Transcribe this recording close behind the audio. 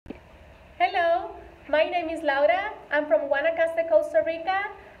My name is Laura. I'm from Guanacaste, Costa Rica.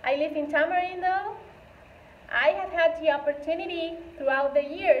 I live in Tamarindo. I have had the opportunity throughout the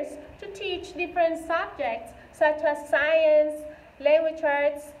years to teach different subjects such as science, language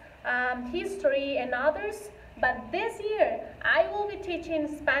arts, history, and others. But this year, I will be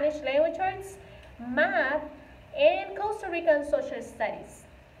teaching Spanish language arts, math, and Costa Rican social studies.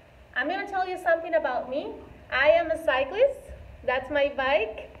 I'm going to tell you something about me. I am a cyclist. That's my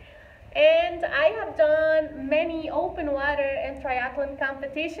bike. And I have done many open water and triathlon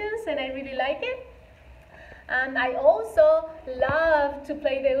competitions, and I really like it. And I also love to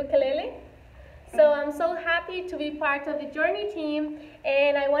play the ukulele. So I'm so happy to be part of the Journey team,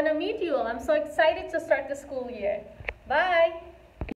 and I want to meet you all. I'm so excited to start the school year. Bye.